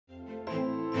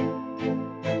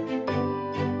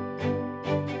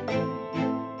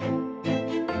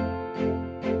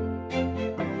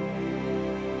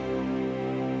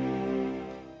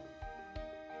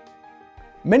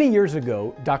Many years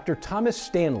ago, Dr. Thomas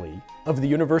Stanley of the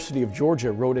University of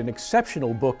Georgia wrote an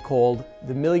exceptional book called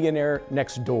The Millionaire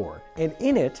Next Door. And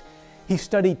in it, he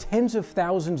studied tens of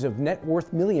thousands of net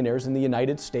worth millionaires in the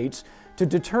United States to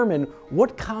determine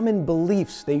what common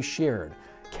beliefs they shared,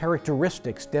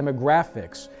 characteristics,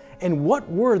 demographics, and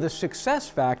what were the success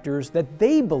factors that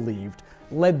they believed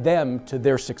led them to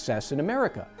their success in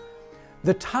America.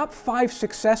 The top 5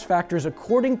 success factors,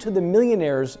 according to the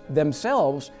millionaires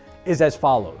themselves, is as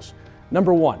follows.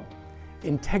 Number 1,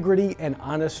 integrity and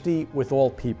honesty with all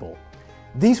people.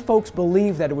 These folks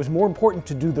believe that it was more important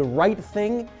to do the right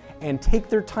thing and take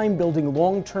their time building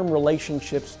long-term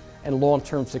relationships and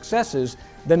long-term successes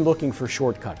than looking for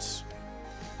shortcuts.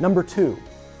 Number 2,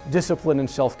 discipline and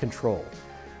self-control,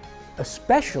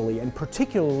 especially and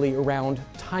particularly around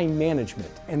time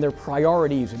management and their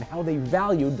priorities and how they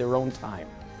valued their own time.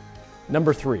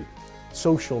 Number 3,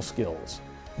 social skills.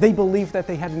 They believed that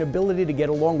they had an ability to get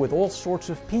along with all sorts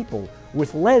of people,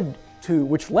 which led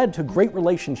to great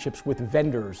relationships with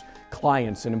vendors,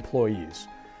 clients, and employees.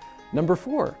 Number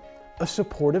 4, a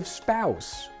supportive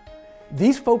spouse.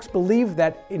 These folks believed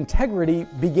that integrity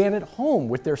began at home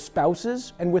with their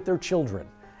spouses and with their children.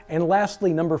 And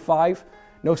lastly, number 5,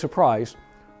 no surprise,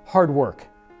 hard work.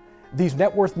 These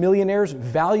net worth millionaires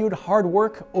valued hard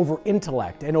work over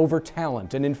intellect and over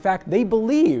talent, and in fact, they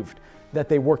believed that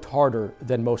they worked harder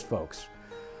than most folks.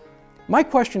 My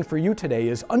question for you today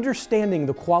is, understanding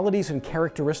the qualities and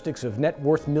characteristics of net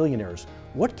worth millionaires,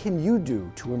 what can you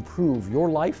do to improve your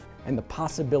life and the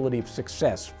possibility of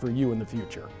success for you in the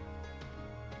future?